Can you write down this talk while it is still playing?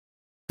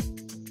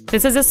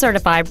This is a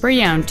certified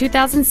pre-owned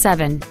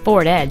 2007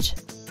 Ford Edge.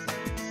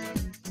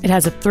 It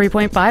has a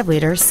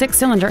 3.5-liter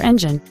six-cylinder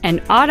engine,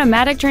 an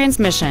automatic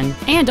transmission,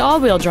 and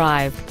all-wheel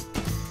drive.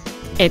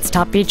 Its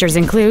top features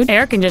include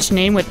air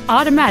conditioning with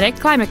automatic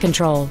climate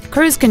control,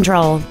 cruise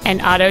control,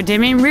 an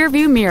auto-dimming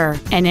rearview mirror,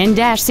 an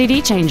in-dash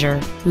CD changer,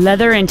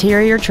 leather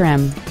interior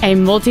trim, a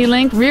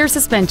multi-link rear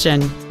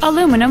suspension,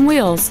 aluminum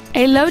wheels,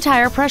 a low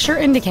tire pressure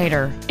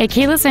indicator, a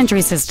keyless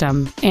entry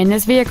system, and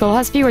this vehicle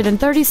has fewer than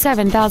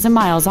 37,000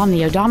 miles on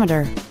the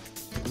odometer.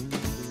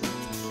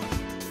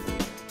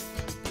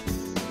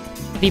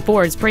 The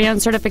Ford's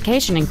pre-owned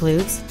certification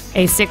includes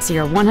a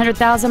 6-year,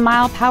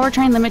 100,000-mile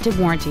powertrain limited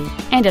warranty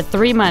and a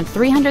 3-month,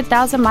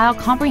 300,000-mile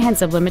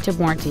comprehensive limited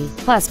warranty,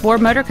 plus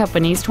Ford Motor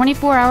Company's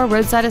 24-hour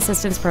roadside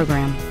assistance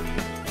program.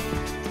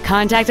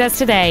 Contact us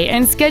today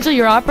and schedule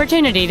your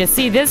opportunity to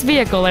see this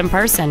vehicle in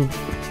person.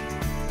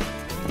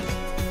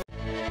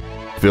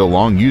 Phil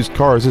Long Used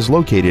Cars is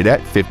located at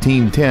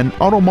 1510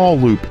 Auto Mall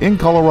Loop in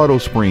Colorado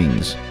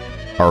Springs.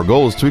 Our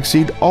goal is to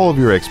exceed all of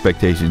your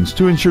expectations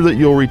to ensure that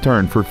you'll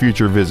return for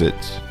future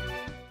visits.